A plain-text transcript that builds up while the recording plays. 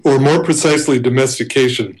or more precisely,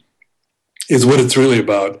 domestication, is what it's really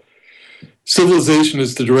about. Civilization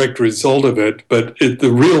is the direct result of it, but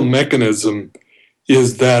the real mechanism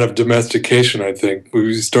is that of domestication, I think.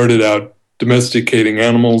 We started out domesticating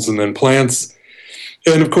animals and then plants,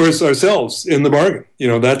 and of course ourselves in the bargain.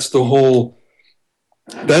 That's the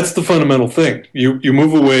fundamental thing. You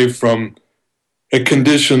move away from a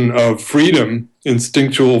condition of freedom,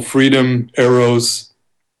 instinctual freedom, eros.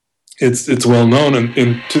 It's well known, and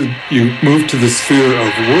you move to the sphere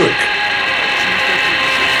of work.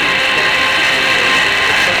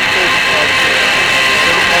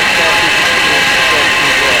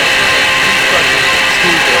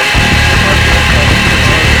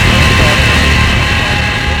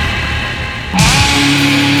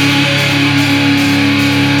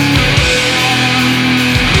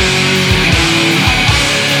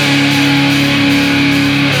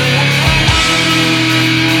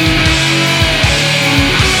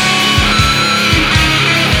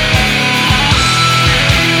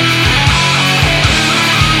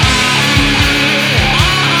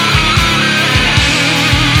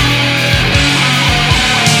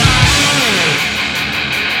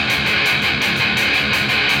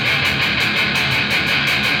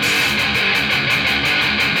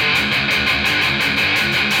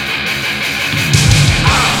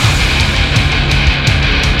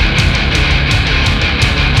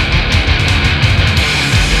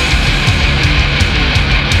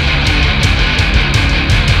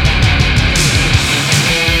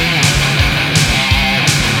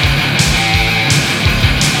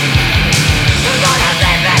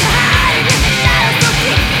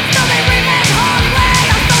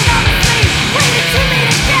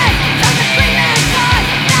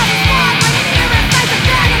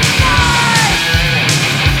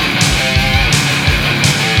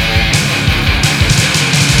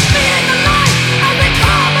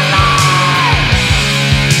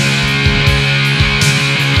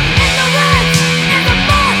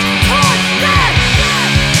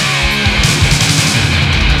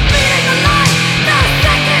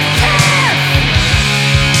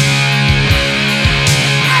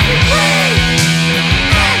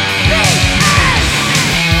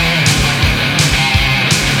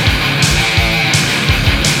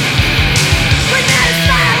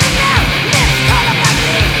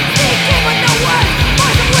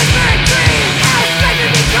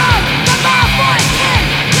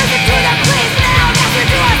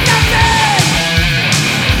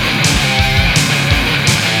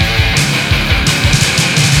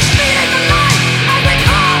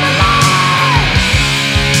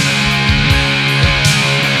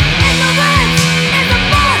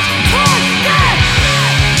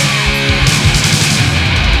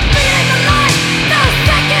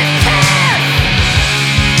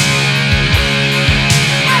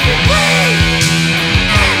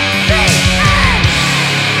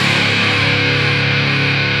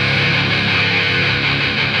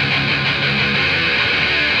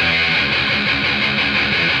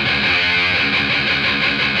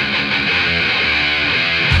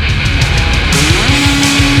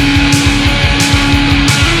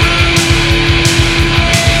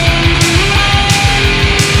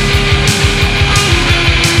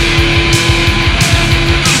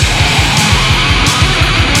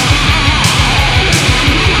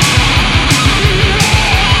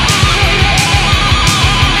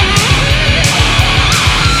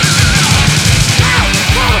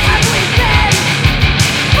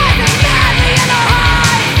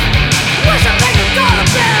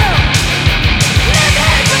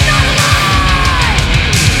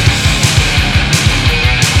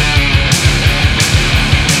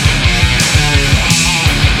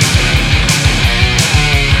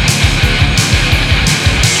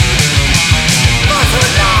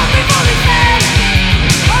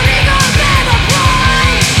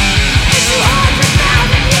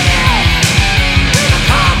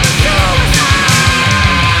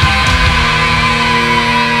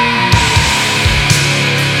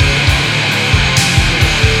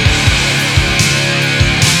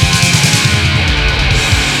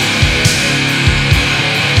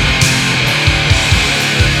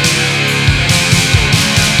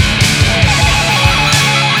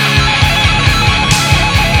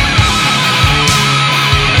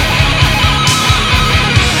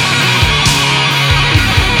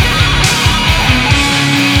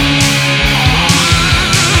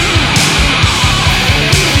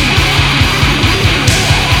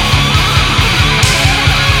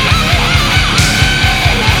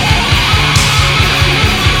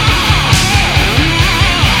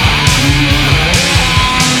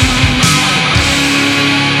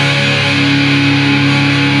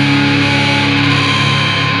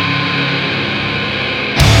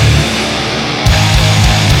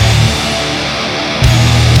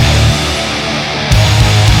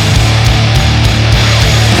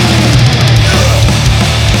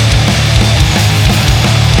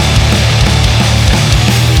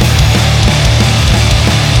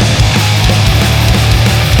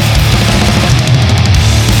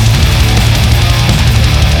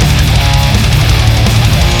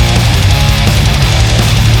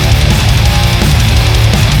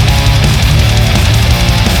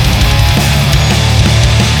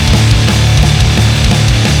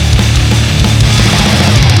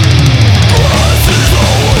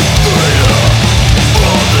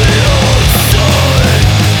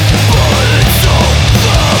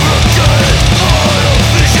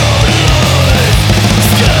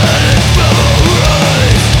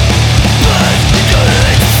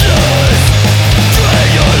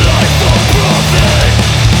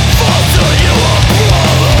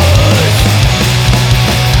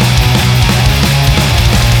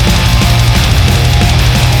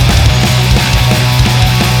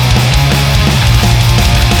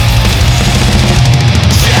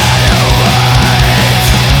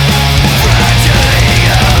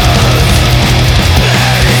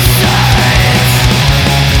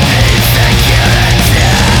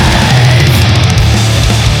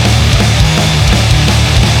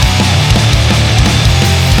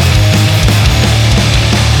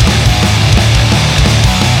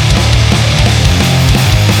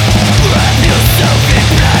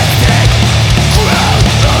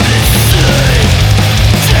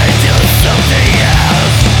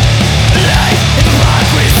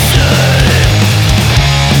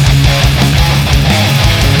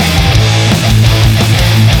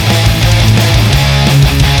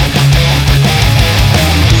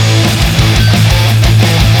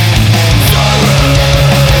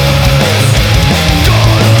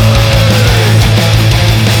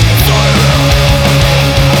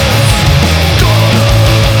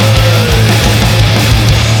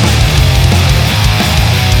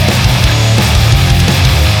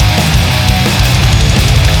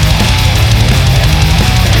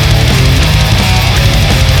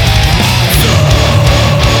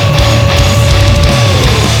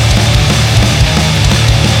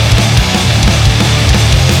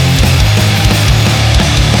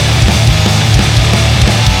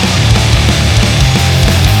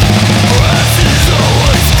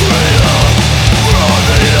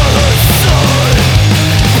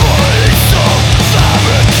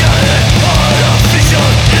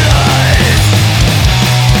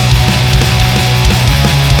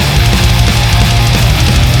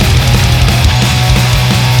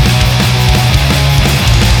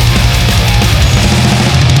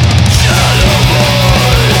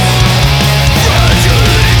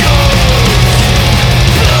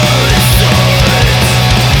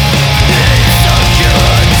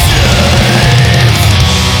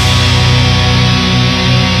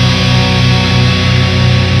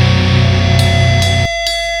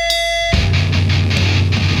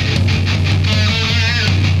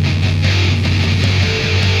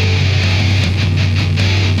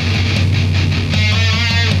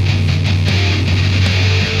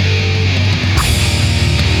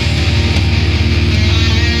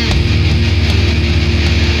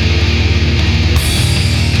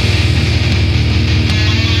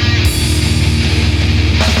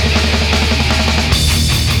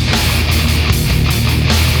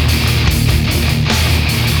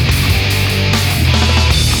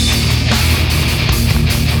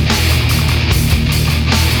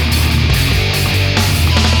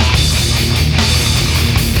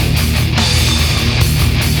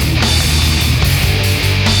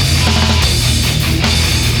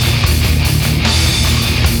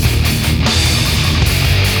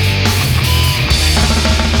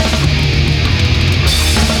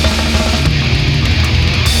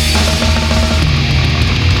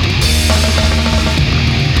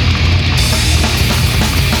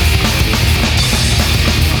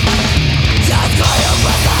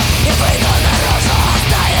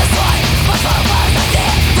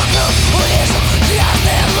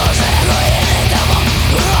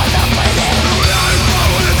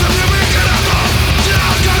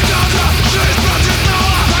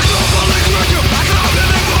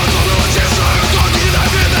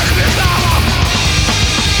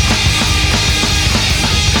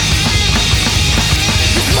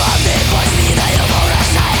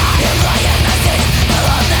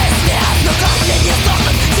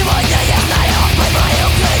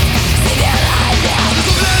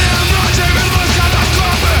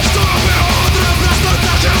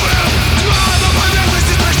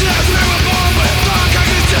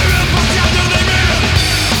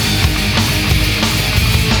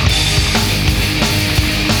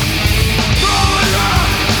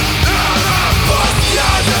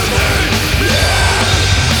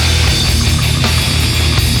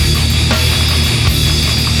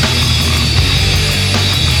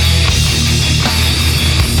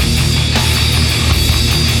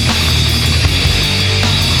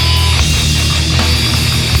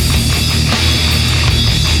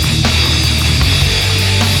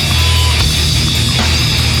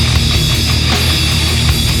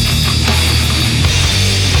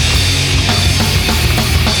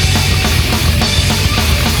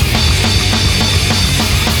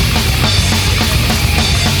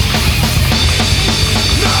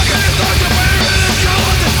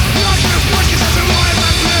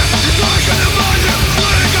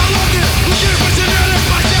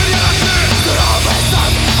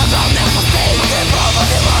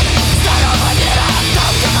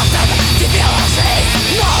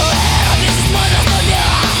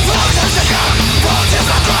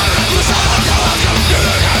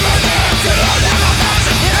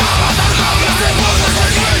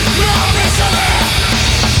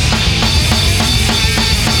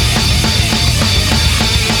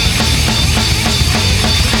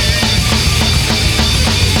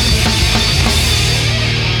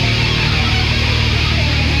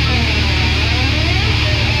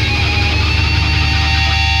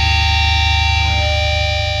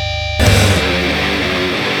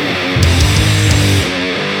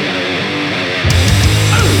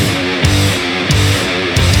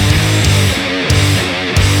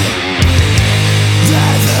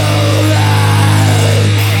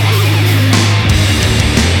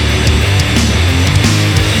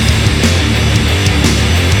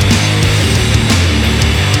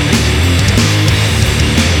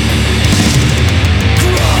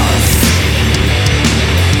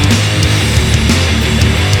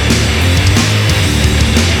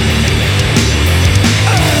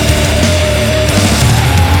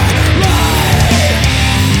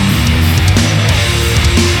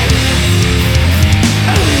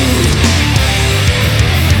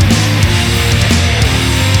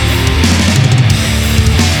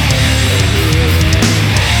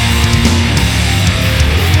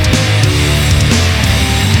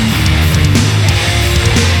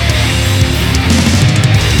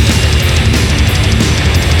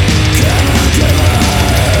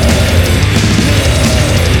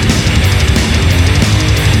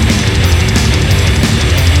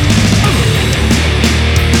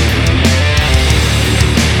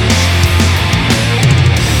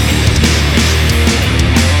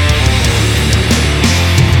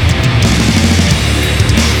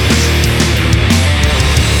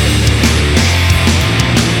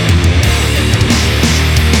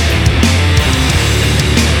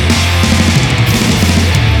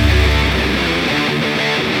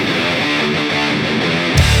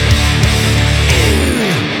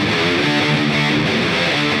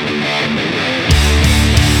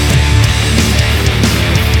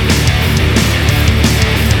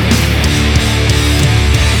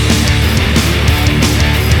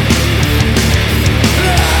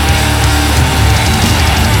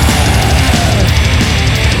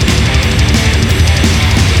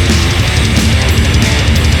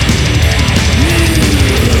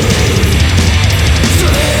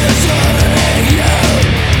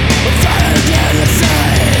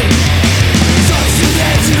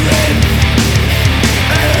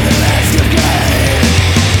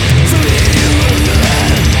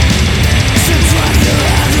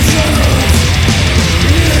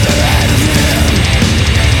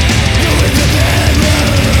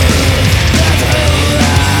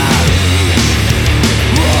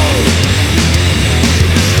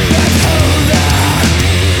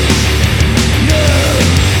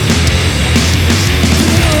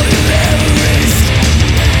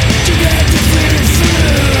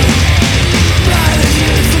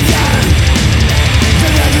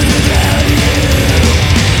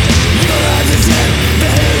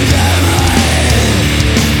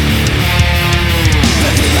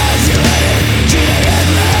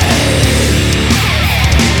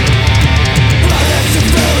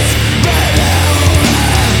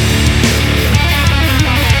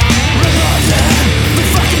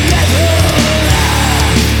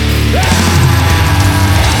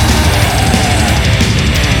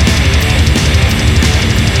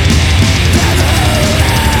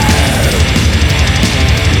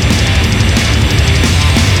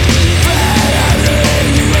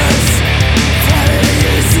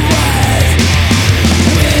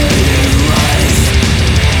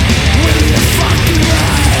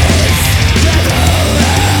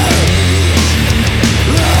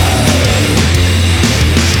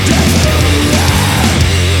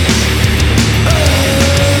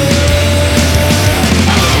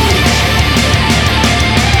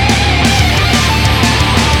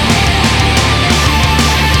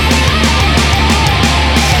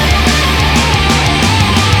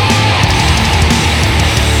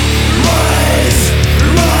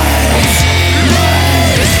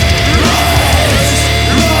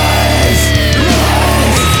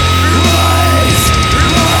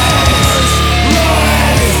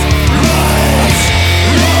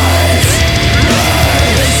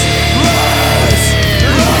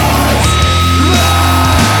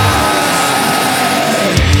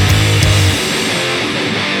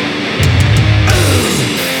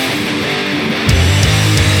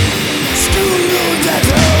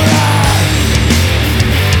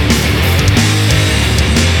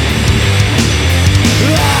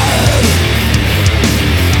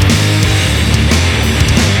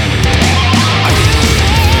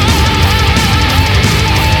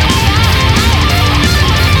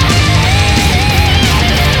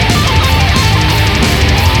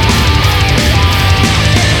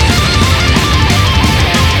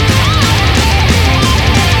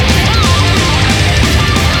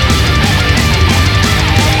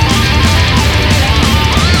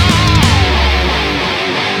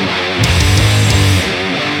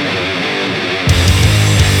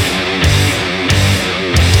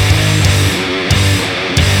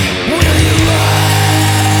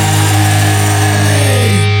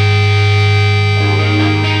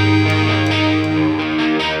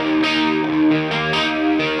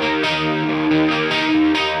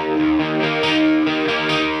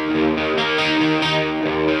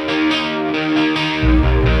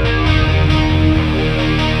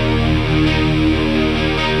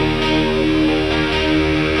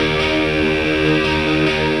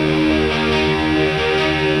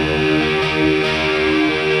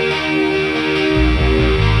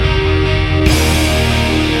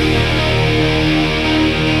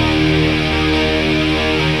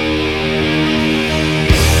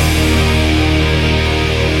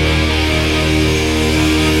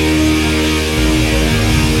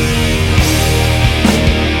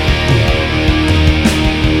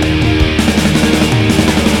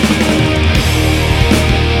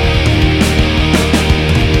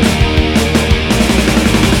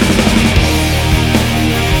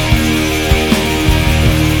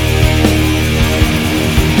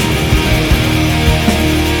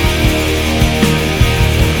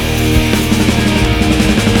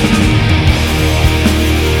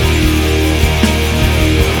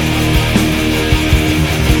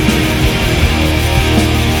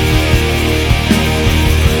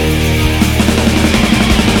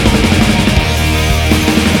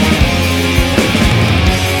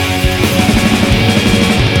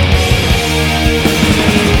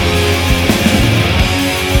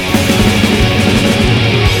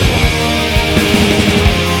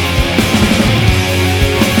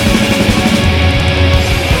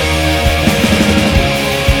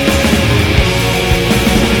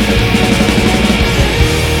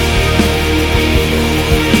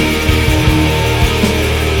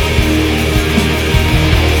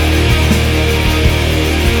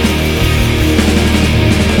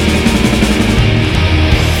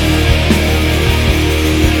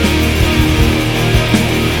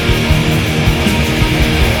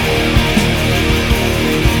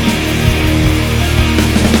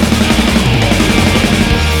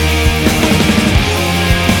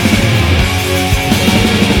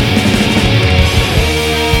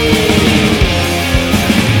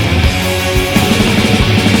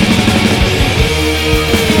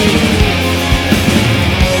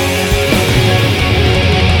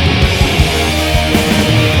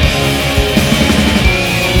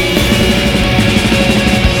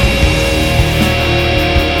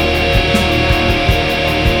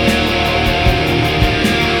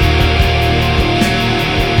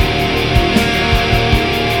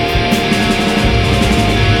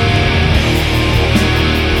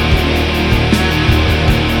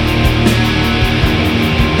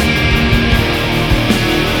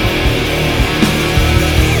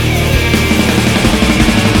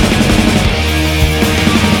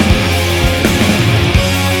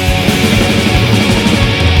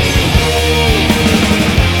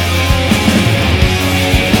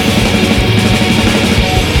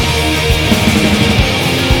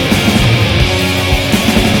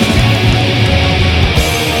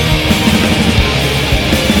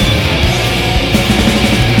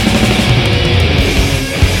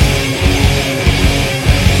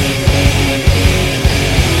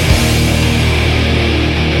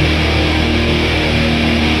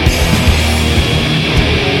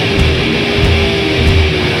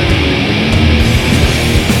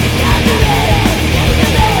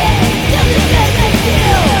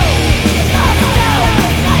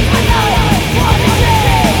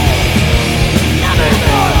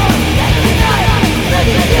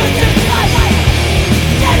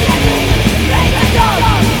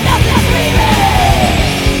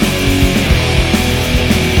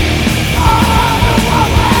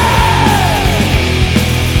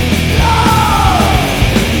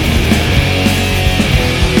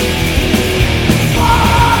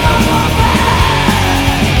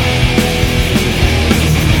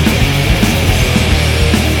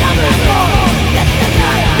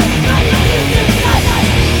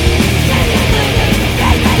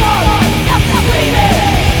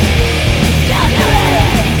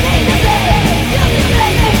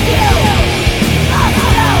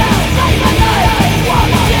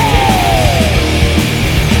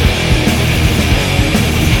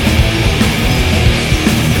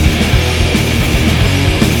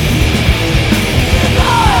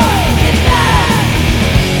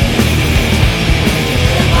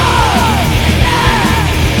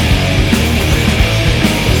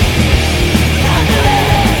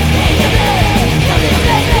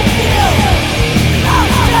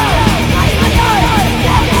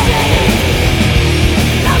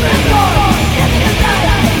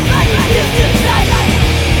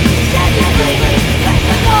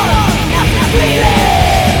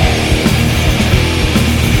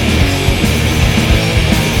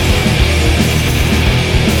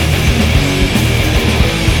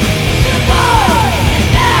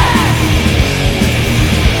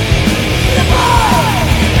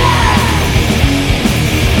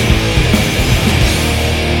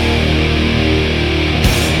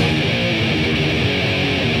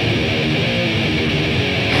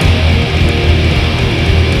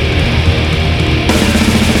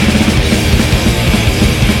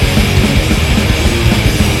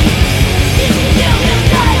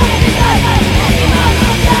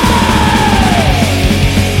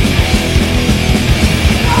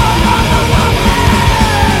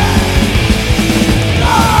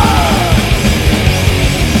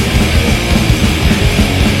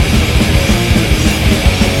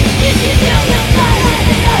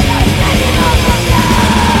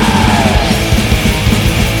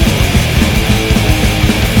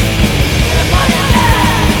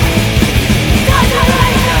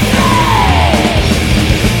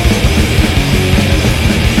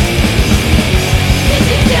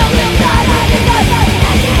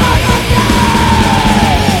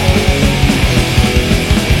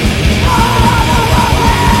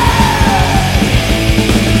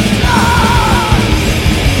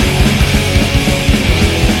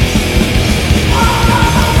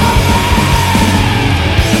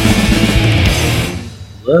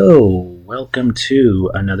 Hello, welcome to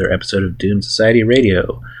another episode of Doom Society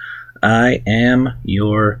Radio. I am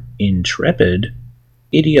your intrepid,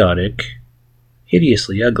 idiotic,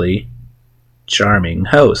 hideously ugly, charming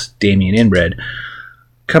host, Damien Inbred,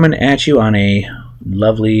 coming at you on a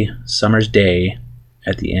lovely summer's day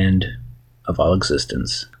at the end of all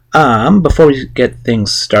existence. Before we get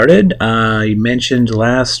things started, I mentioned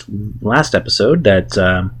last episode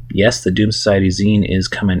that yes, the Doom Society zine is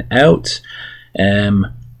coming out.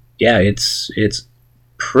 It's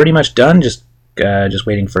pretty much done. Just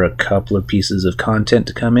waiting for a couple of pieces of content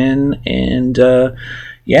to come in, and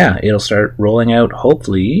it'll start rolling out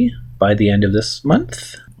hopefully by the end of this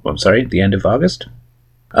month. The end of August.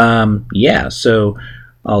 So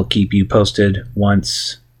I'll keep you posted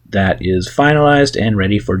once that is finalized and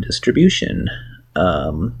ready for distribution.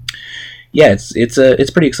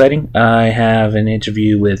 It's pretty exciting. I have an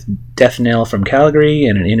interview with Death Knell from Calgary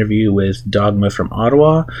and an interview with Dogma from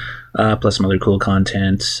Ottawa, plus some other cool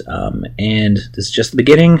content. And this is just the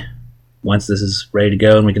beginning. Once this is ready to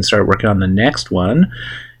go and we can start working on the next one,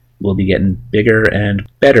 we'll be getting bigger and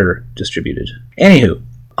better distributed. Anywho,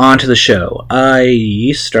 on to the show.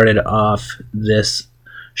 I started off this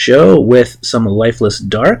show with some Lifeless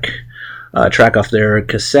Dark, track off their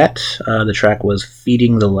cassette. The track was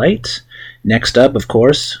Feeding the Light. Next up, of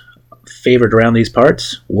course, favorite around these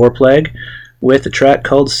parts, Warplague, with a track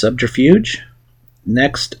called Subterfuge.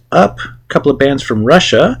 Next up, a couple of bands from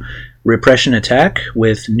Russia, Repression Attack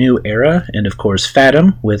with New Era, and of course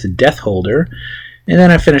Fathom with Deathholder. And then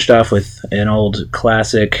I finished off with an old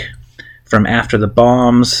classic, From After the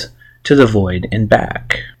Bombs to the Void and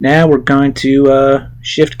Back. Now we're going to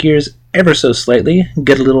shift gears ever so slightly,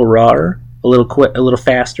 get a little rawer, a little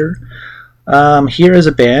faster. Here is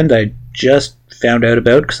a band I just found out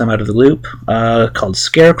about because I'm out of the loop, called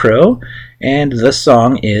Scarecrow, and the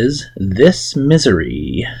song is This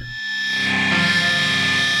Misery.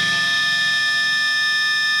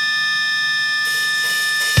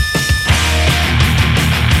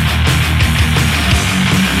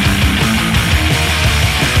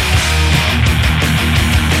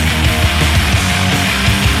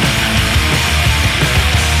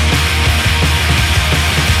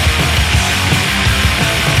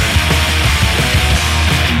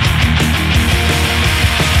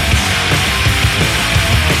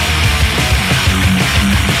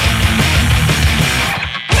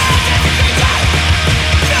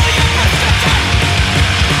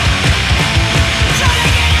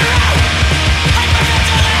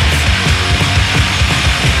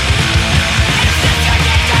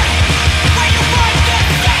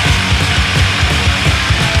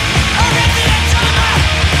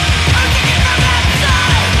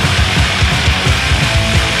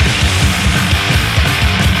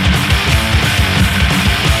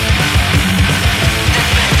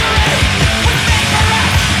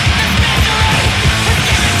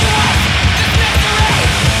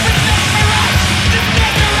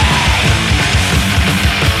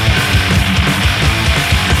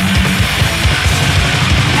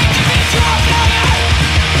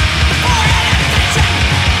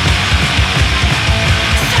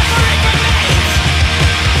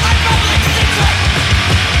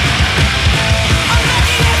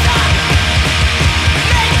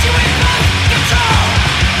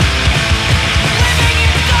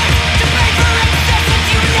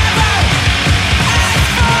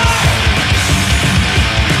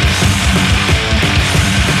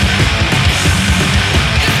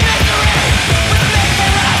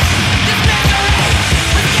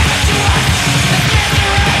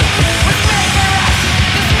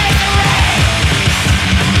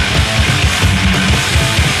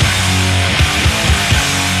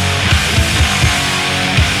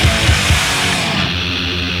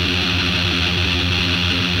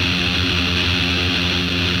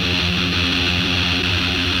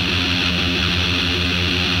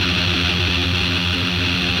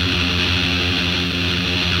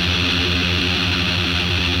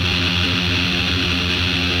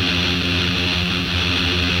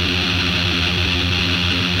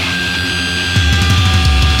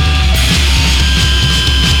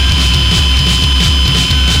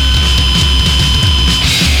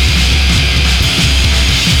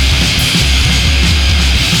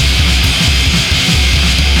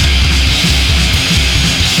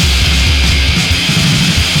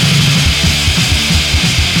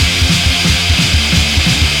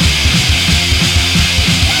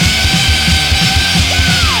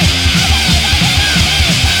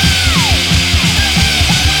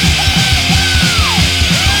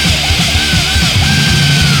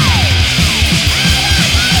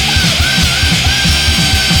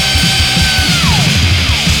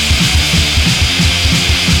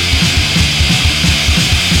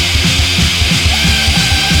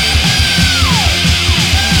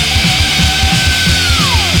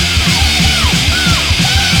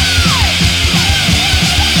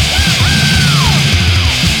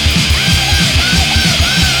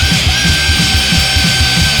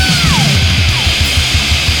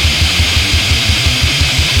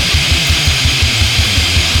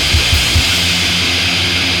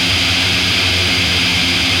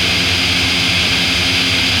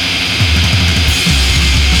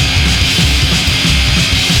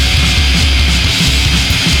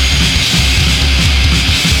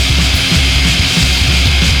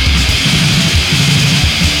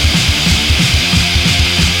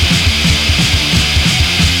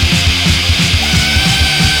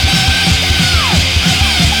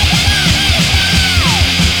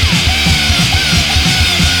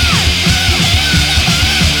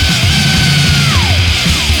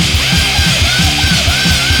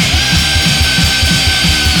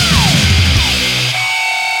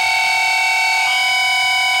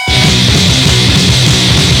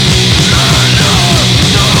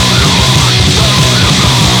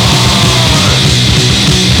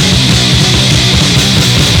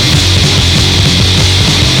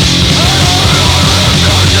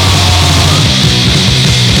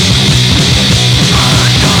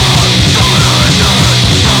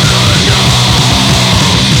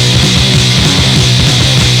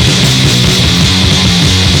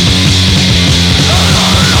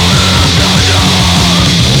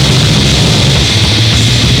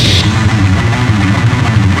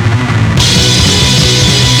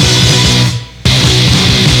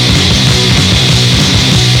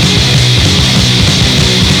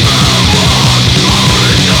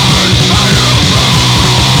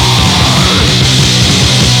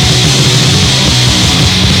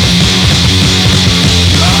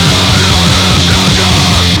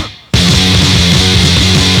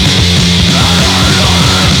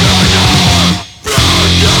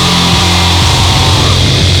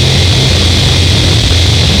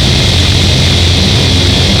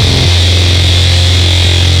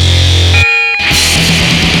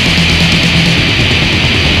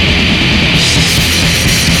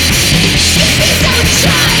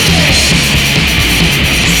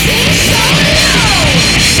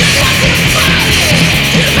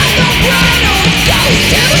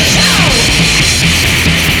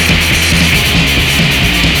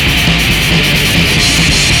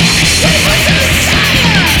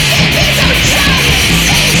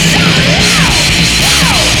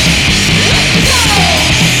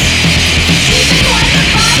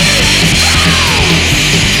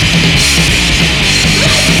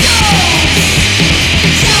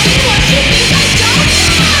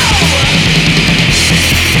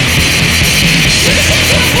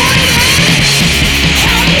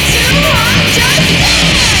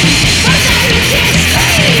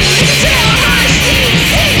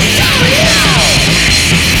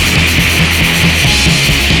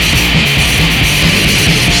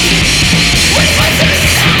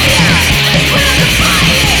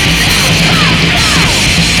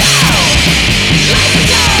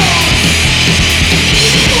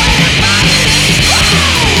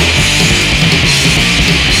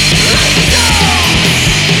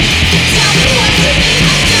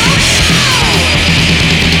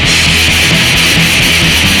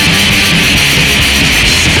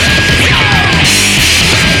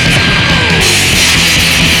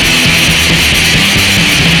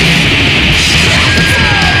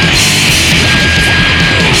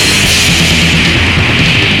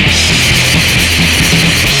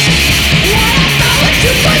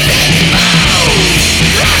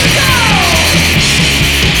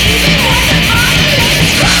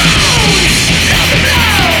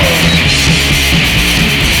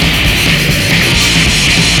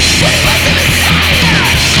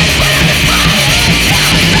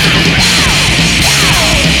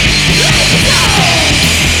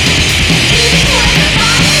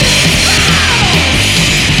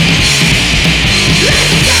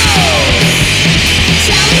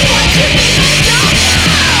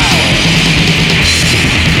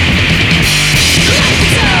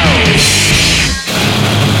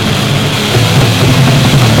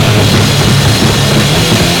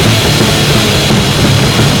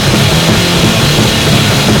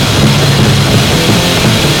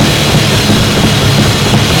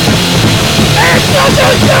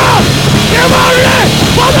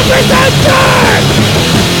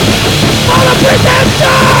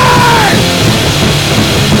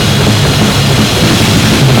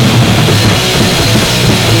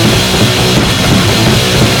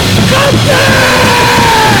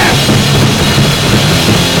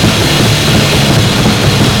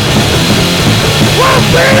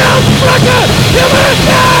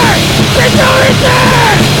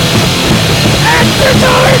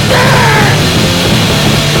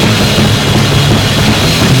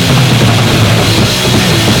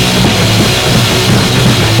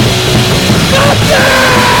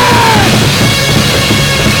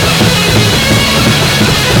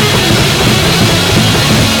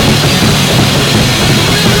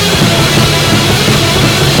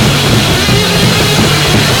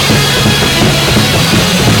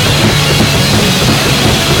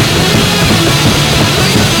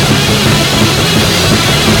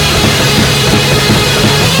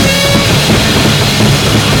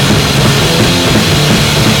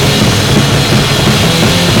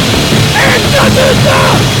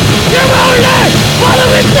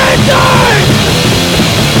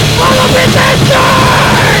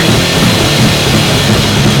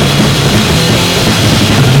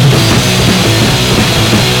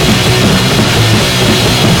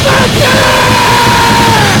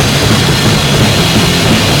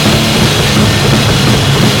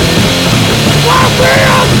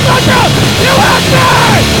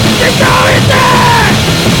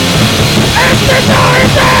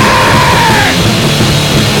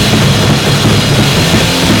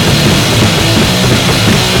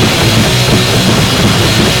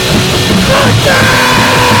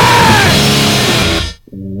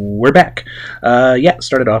 We're back.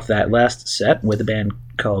 Started off that last set with a band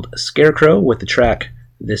called Scarecrow with the track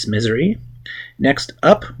This Misery. Next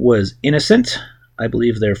up was Innocent. I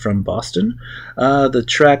believe they're from Boston. The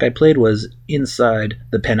track I played was Inside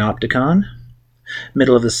the Panopticon.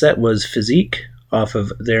 Middle of the set was Physique off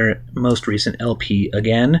of their most recent LP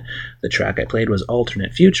Again. The track I played was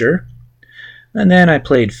Alternate Future. And then I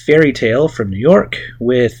played Fairy Tale from New York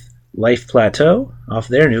with Life Plateau off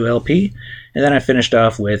their new LP. And then I finished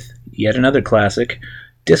off with yet another classic,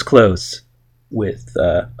 Disclose, with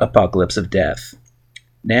Apocalypse of Death.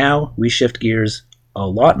 Now we shift gears a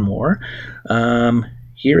lot more.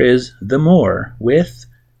 Here is The More with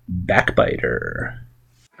Backbiter.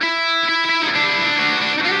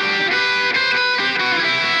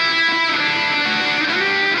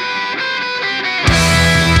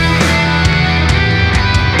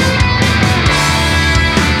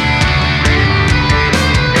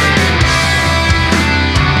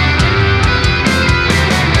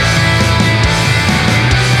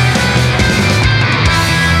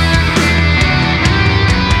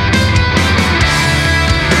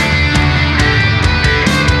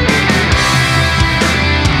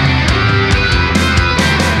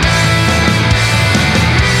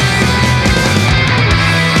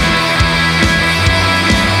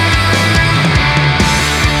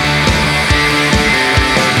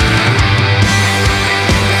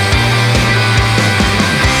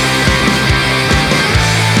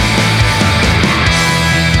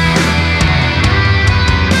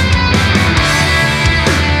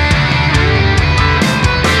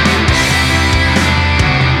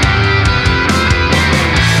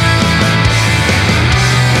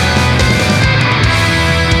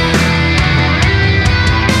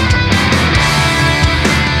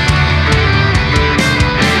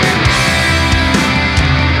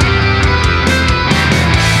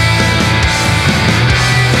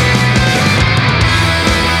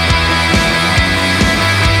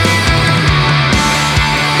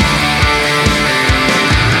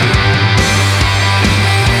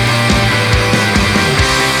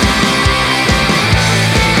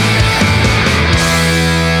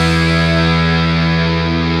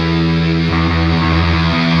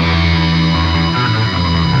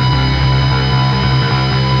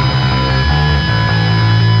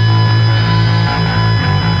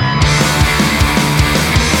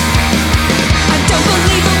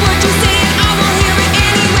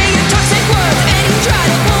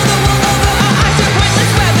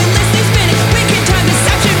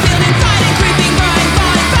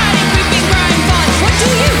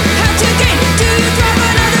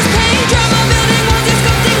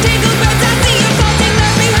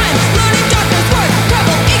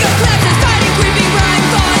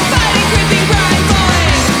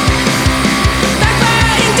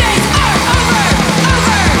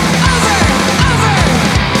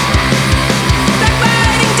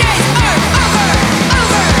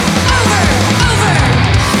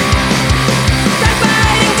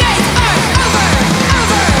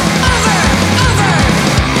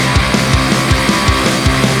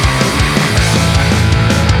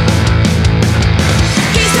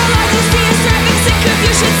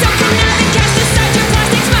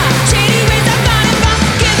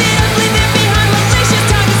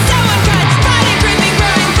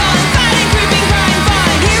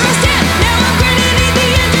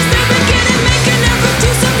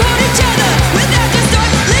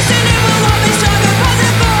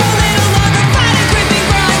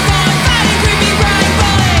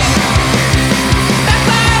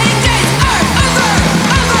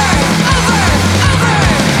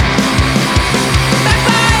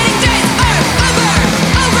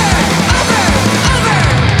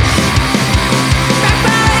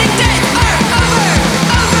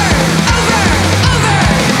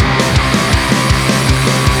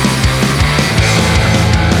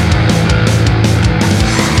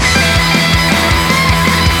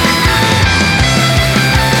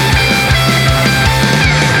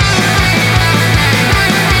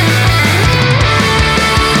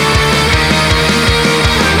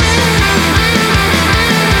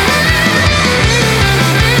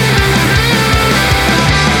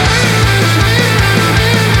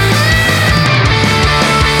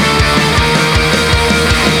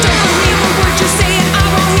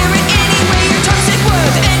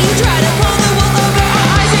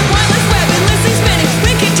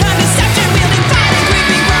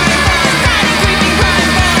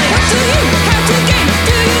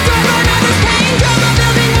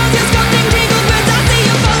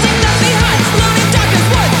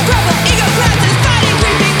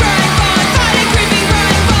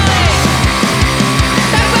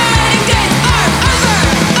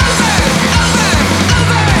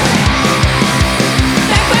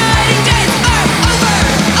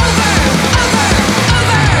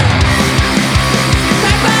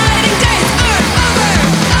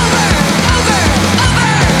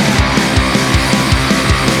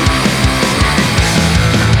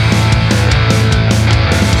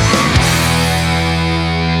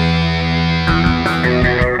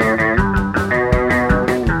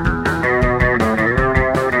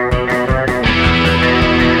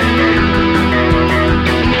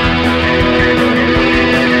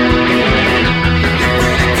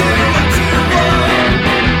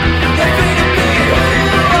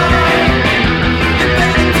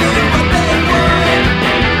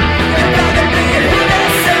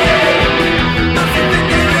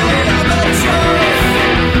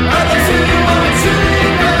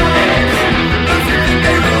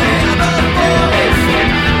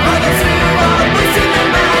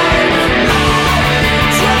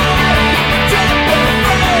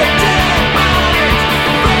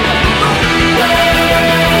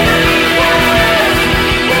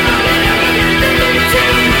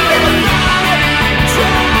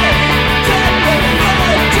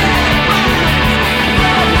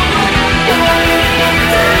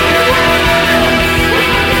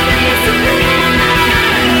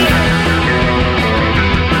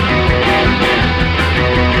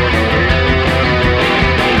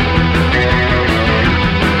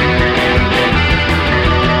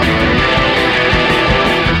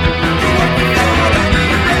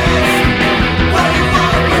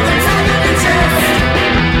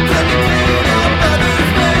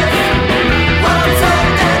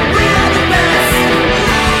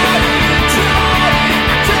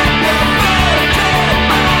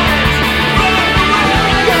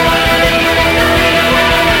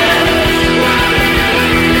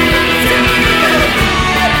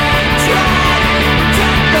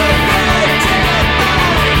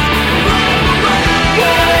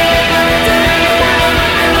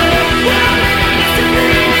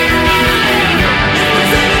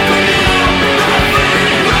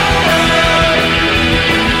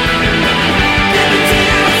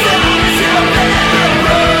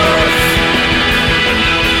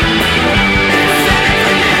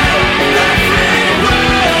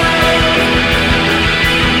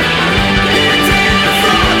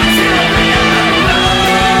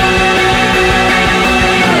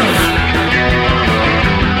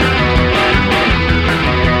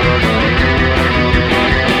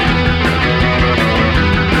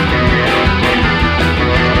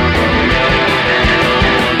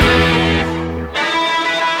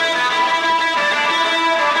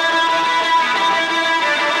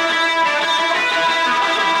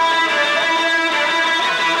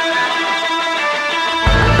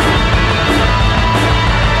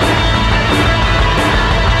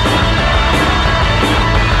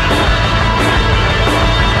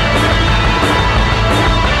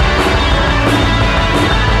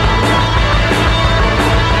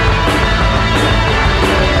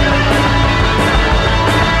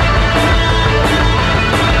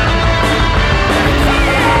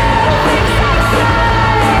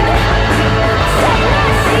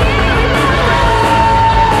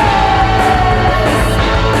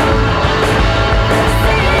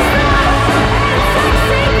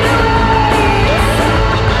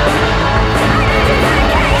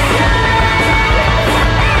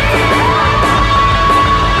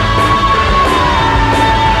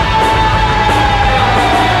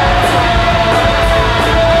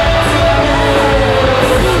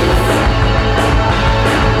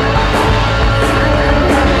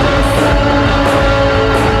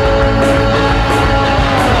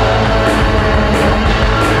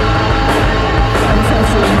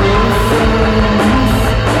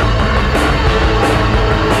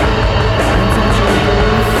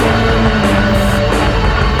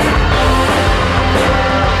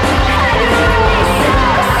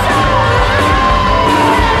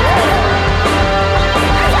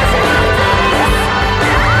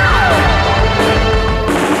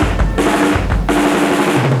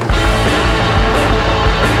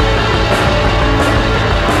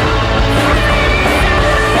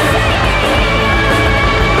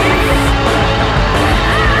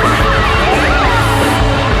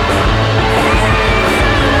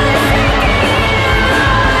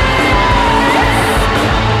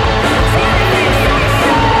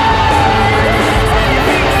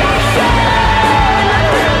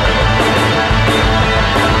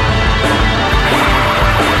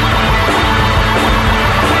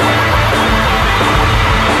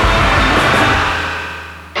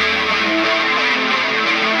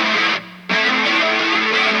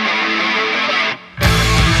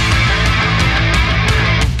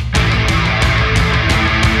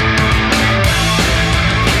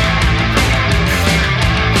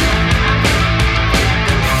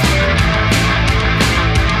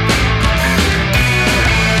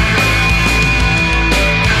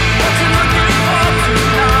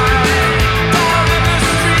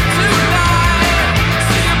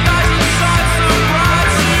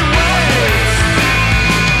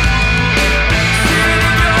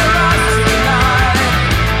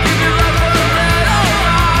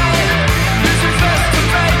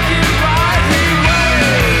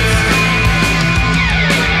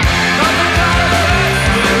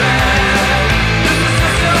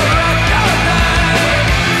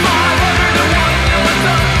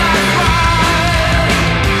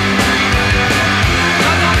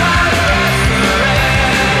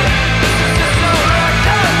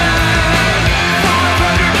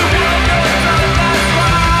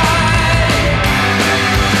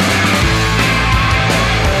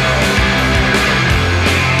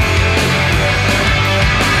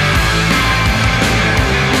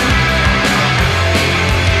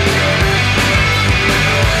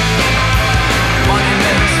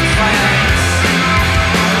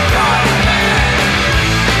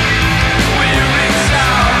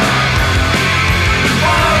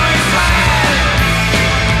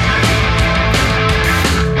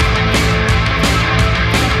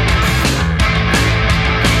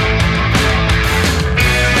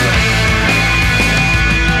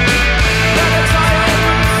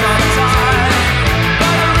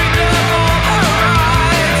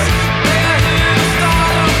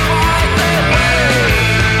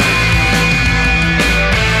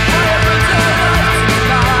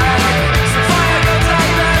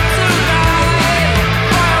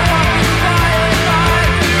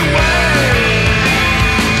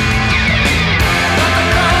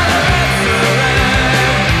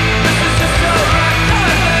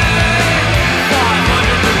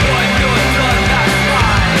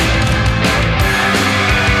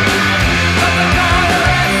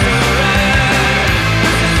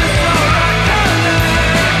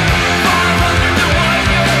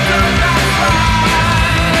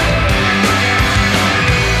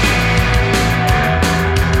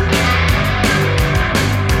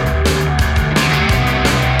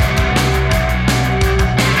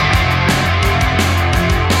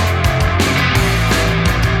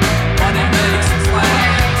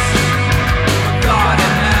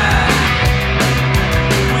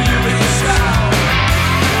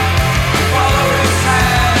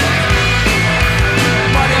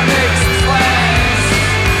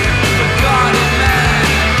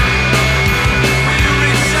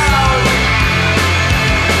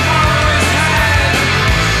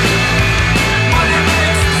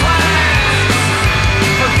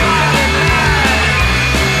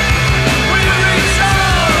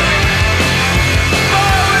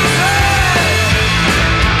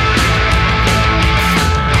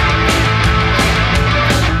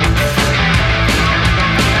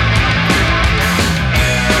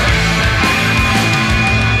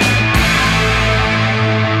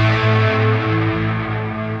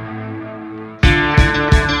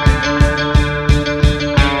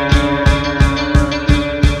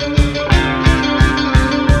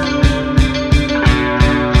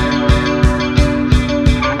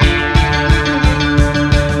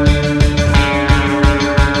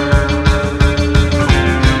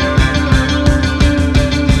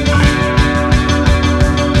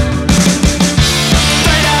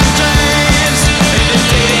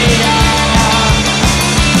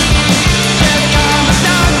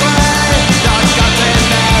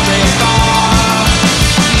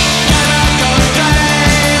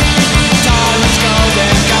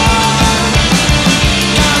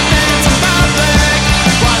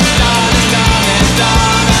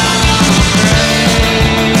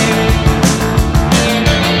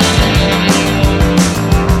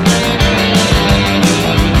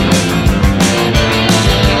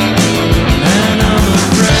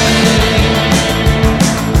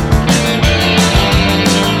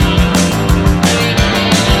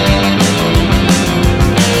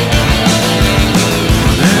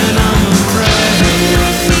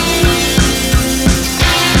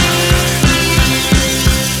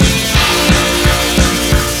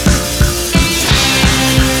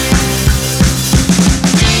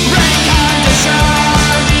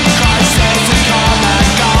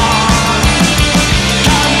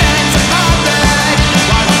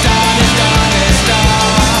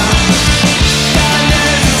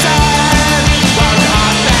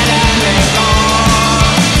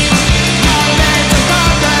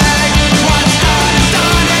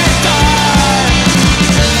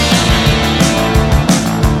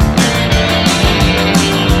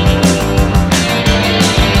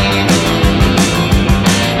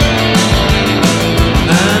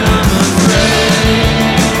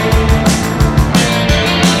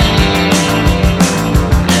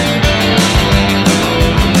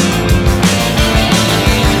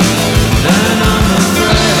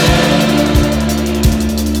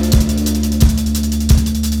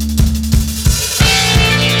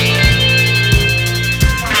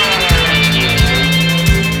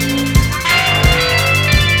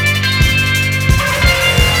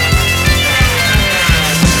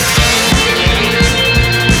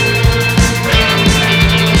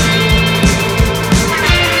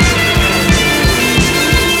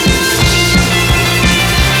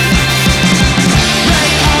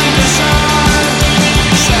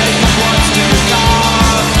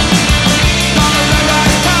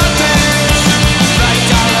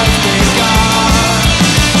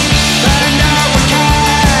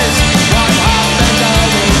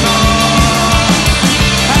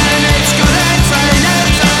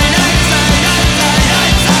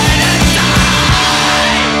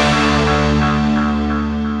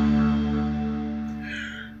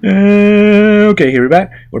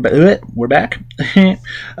 We're back.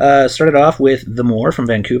 Started off with The More from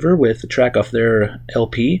Vancouver with the track off their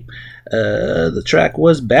LP. The track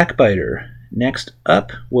was Backbiter. Next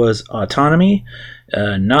up was Autonomy.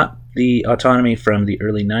 Not the Autonomy from the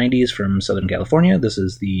early 90s from Southern California. This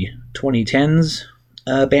is the 2010s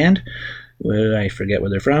band. I forget where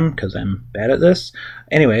they're from because I'm bad at this.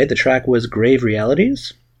 Anyway, the track was Grave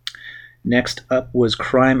Realities. Next up was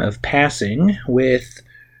Crime of Passing with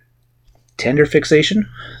Tender Fixation.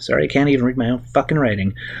 Sorry, I can't even read my own fucking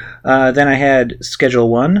writing. Then I had Schedule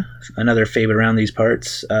 1, another favorite around these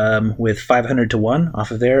parts, with 500 to 1 off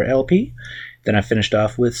of their LP. Then I finished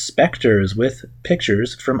off with Spectres with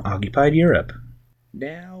Pictures from Occupied Europe.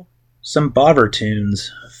 Now, some bobber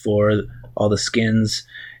tunes for all the skins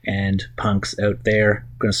and punks out there.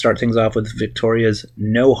 I'm going to start things off with Victoria's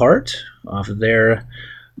No Heart off of their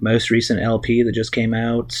most recent LP that just came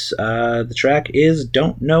out. The track is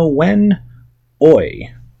Don't Know When,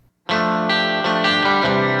 Oi.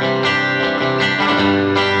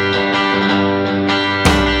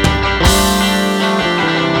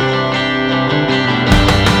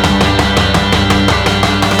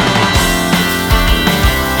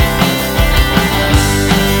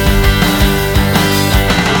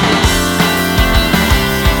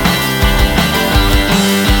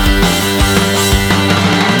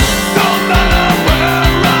 No matter where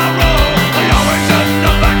I roam, I always end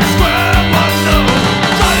up back at square one. No.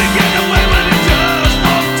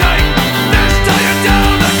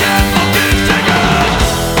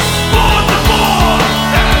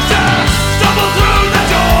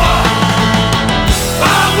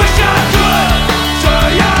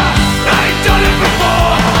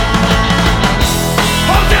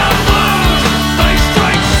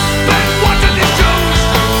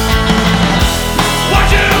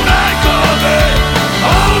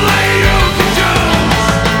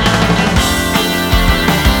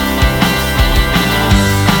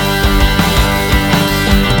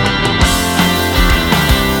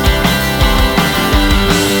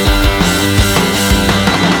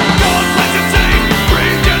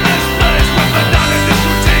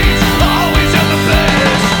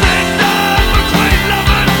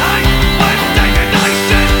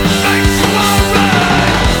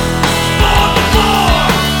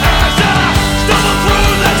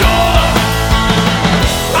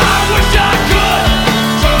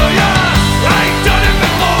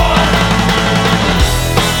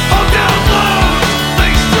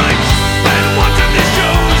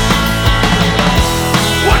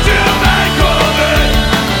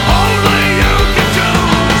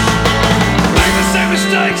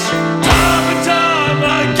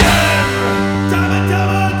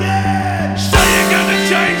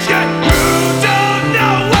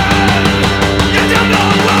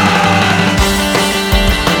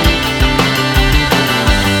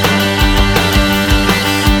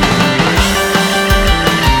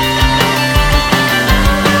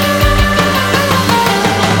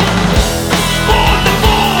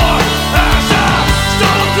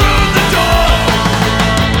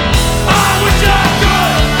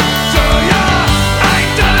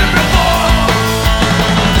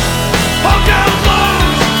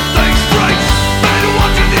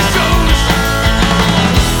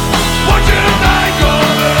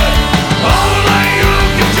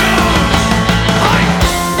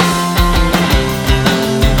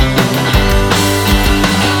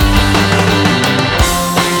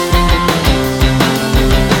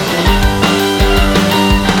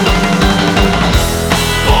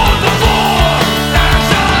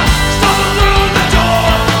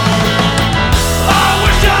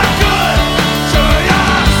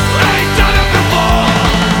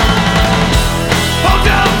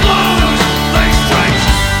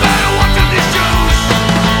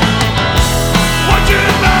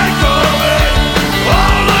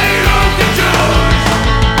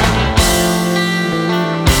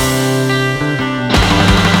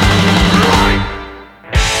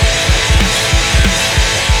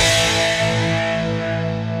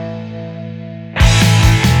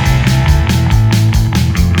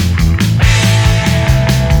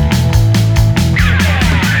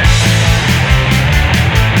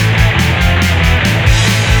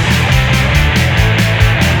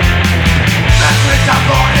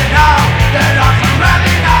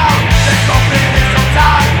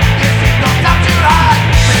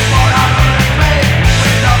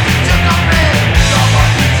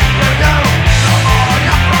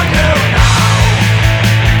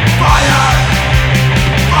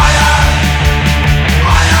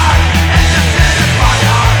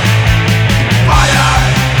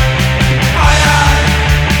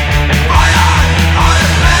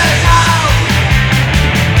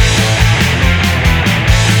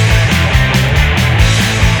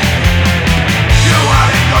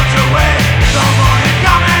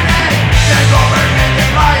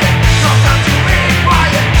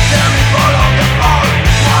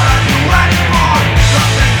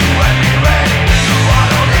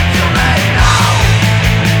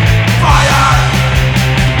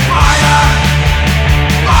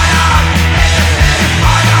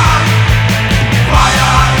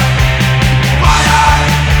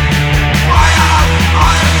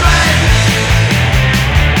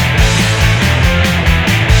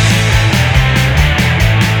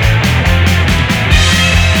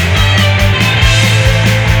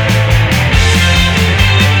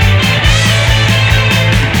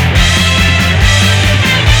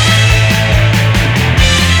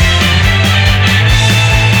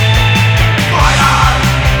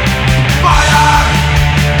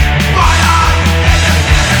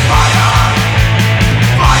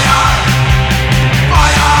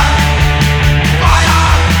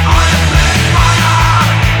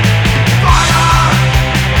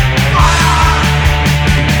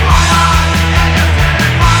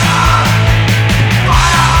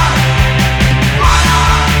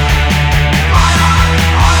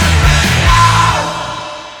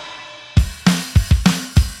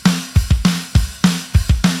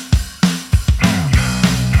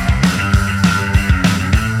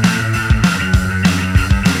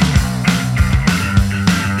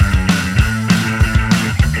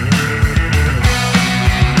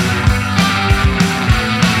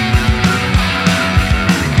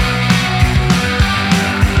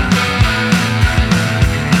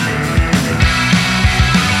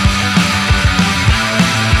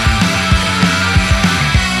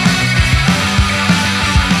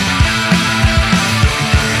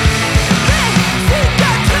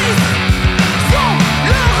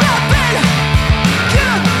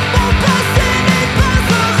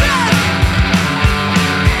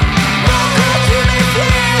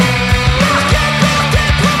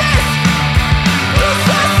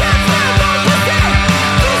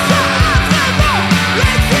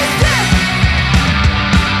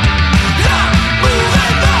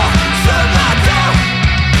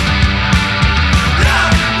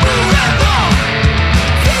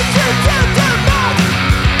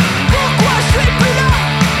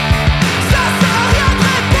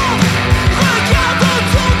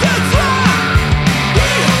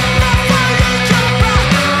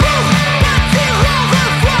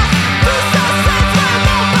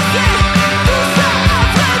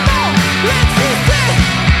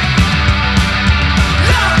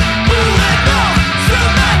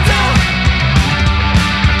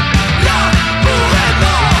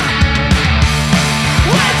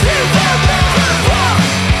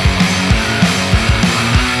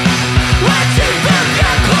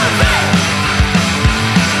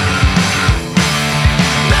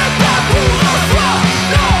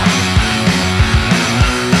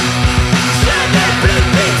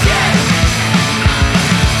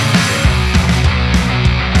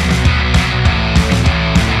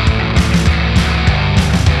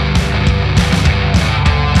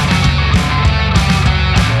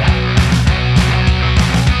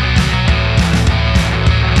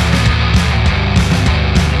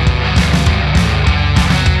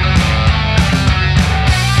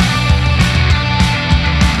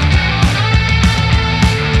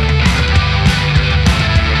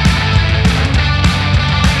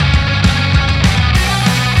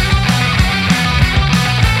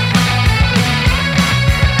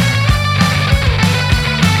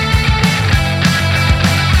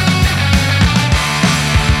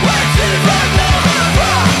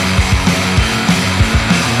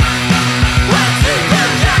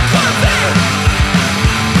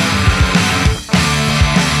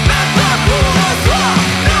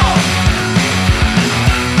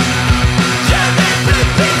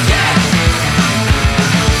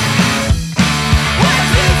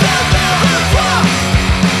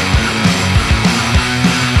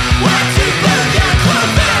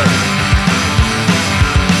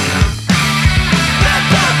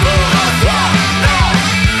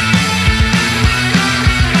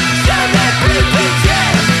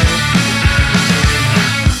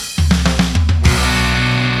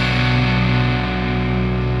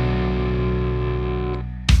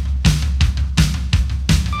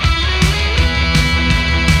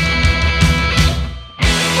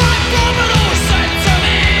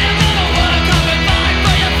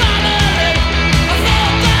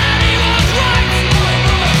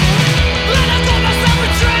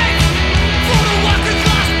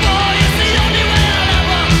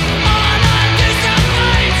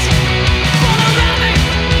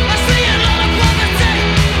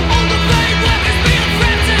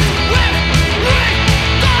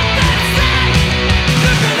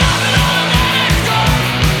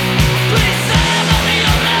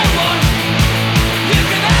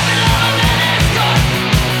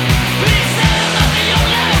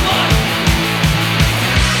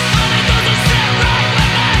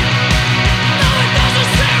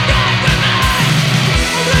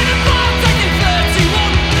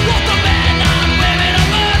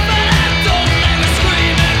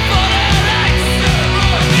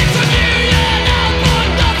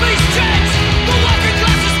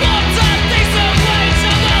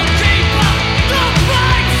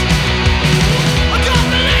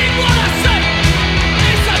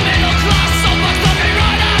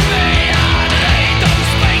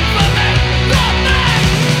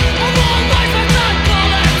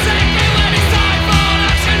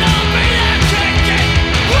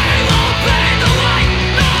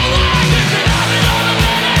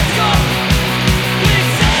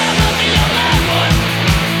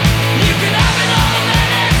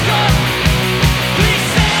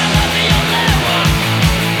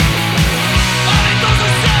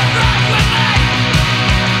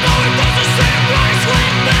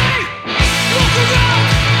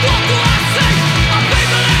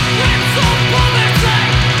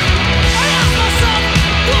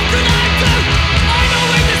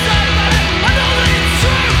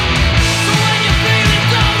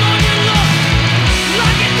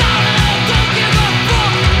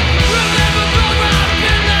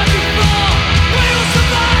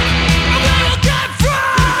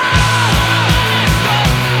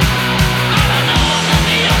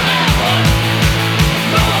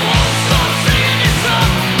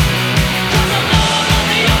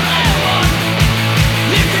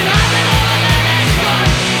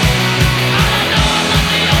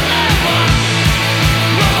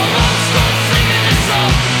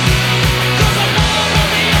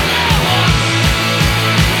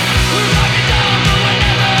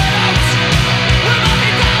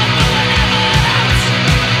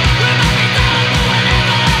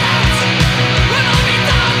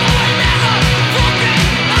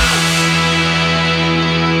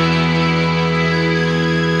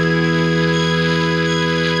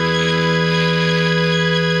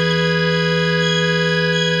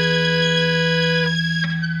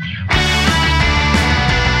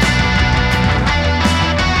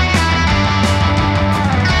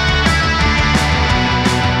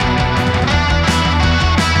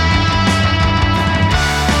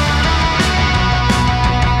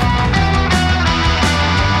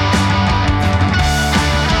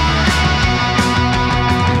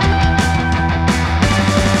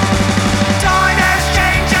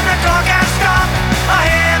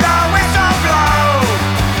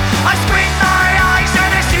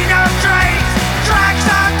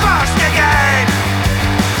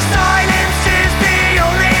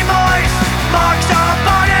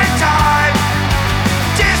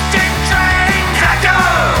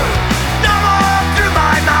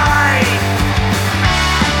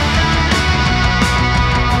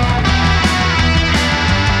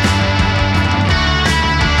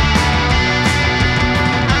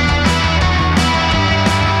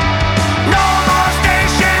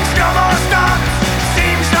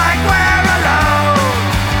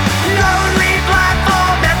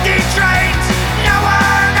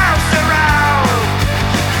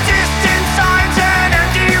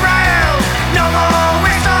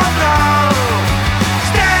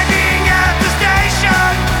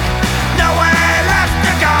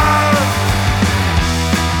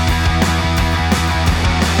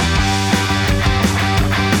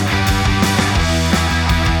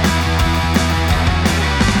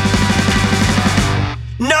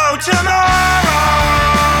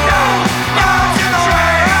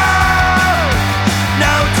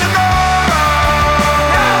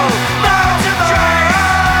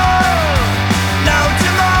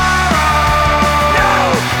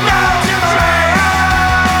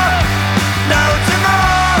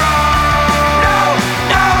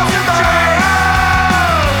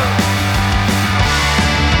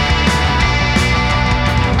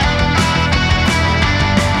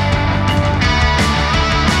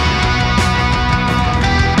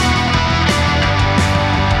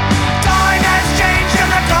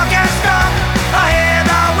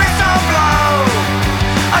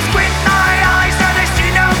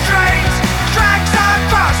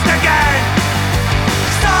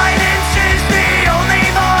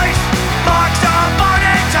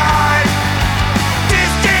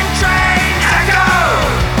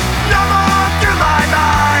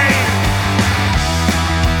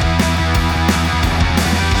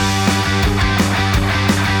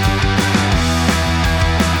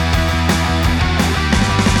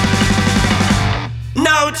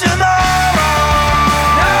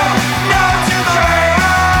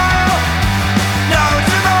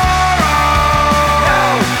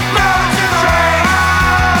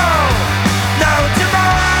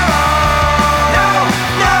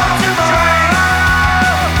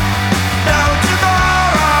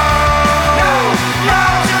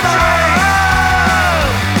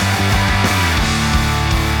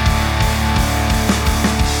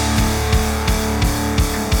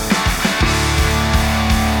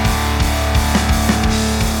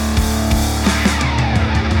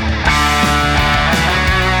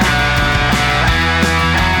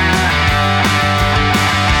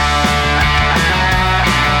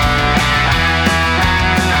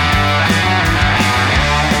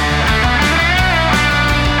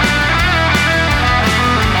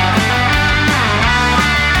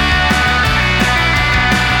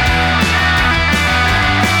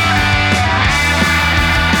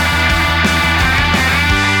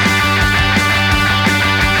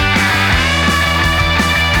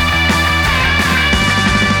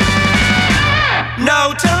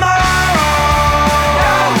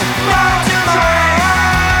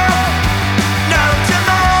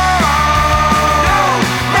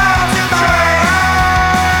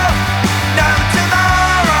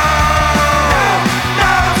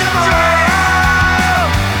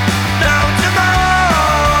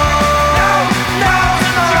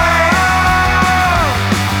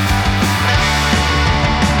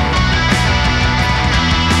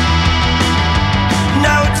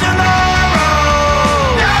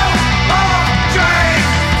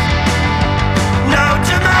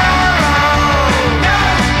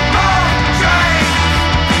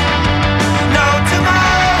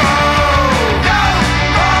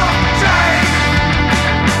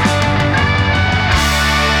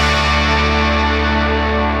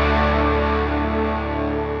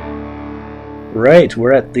 Right,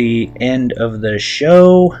 we're at the end of the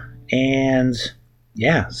show, and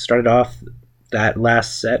yeah, started off that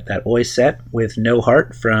last set, that Oi set, with No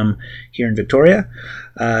Heart from here in Victoria.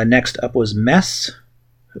 Next up was Mess.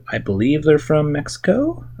 I believe they're from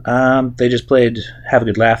Mexico. They just played Have a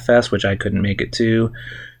Good Laugh Fest, which I couldn't make it to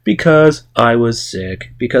because I was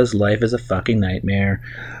sick, because life is a fucking nightmare.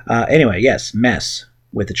 Anyway, yes, Mess,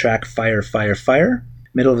 with the track Fire, Fire, Fire.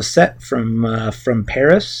 Middle of a set from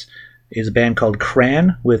Paris is a band called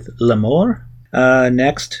Cran with L'Amour.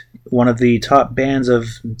 Next, one of the top bands of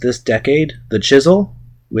this decade, The Chisel,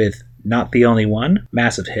 with Not the Only One,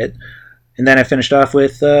 massive hit. And then I finished off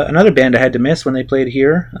with another band I had to miss when they played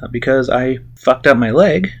here because I fucked up my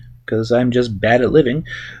leg, because I'm just bad at living.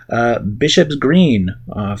 Bishop's Green,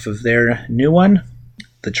 off of their new one.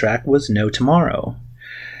 The track was No Tomorrow.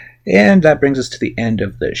 And that brings us to the end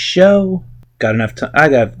of the show. Got enough time. I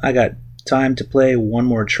got time to play one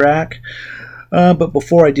more track. But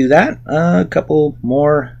before I do that, a couple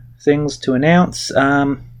more things to announce.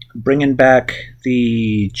 Bringing back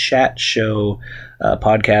the chat show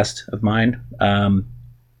podcast of mine,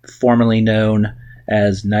 formerly known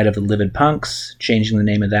as Night of the Livid Punks, changing the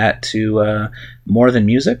name of that to More Than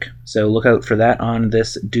Music. So look out for that on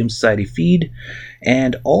this Doom Society feed.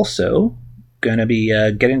 And also going to be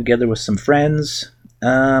getting together with some friends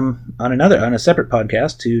on a separate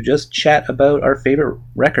podcast to just chat about our favorite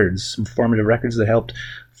records, some formative records that helped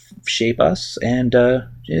shape us, and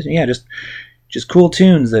just cool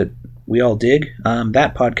tunes that we all dig.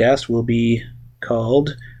 That podcast will be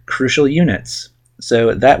called Crucial Units.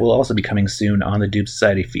 So that will also be coming soon on the Doom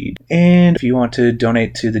Society feed. And if you want to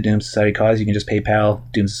donate to the Doom Society cause, you can just PayPal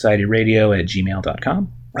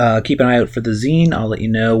doomsocietyradio@gmail.com. Keep an eye out for the zine. I'll let you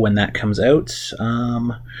know when that comes out.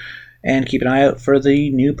 And keep an eye out for the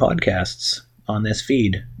new podcasts on this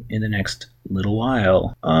feed in the next little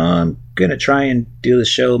while. I'm going to try and do the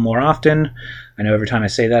show more often. I know every time I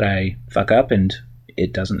say that I fuck up and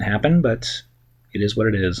it doesn't happen, but it is what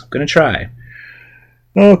it is. I'm going to try.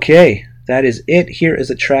 Okay, that is it. Here is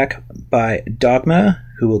a track by Dogma,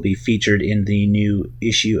 who will be featured in the new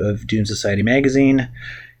issue of Doom Society magazine.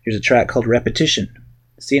 Here's a track called Repetition.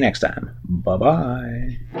 See you next time.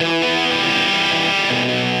 Bye-bye.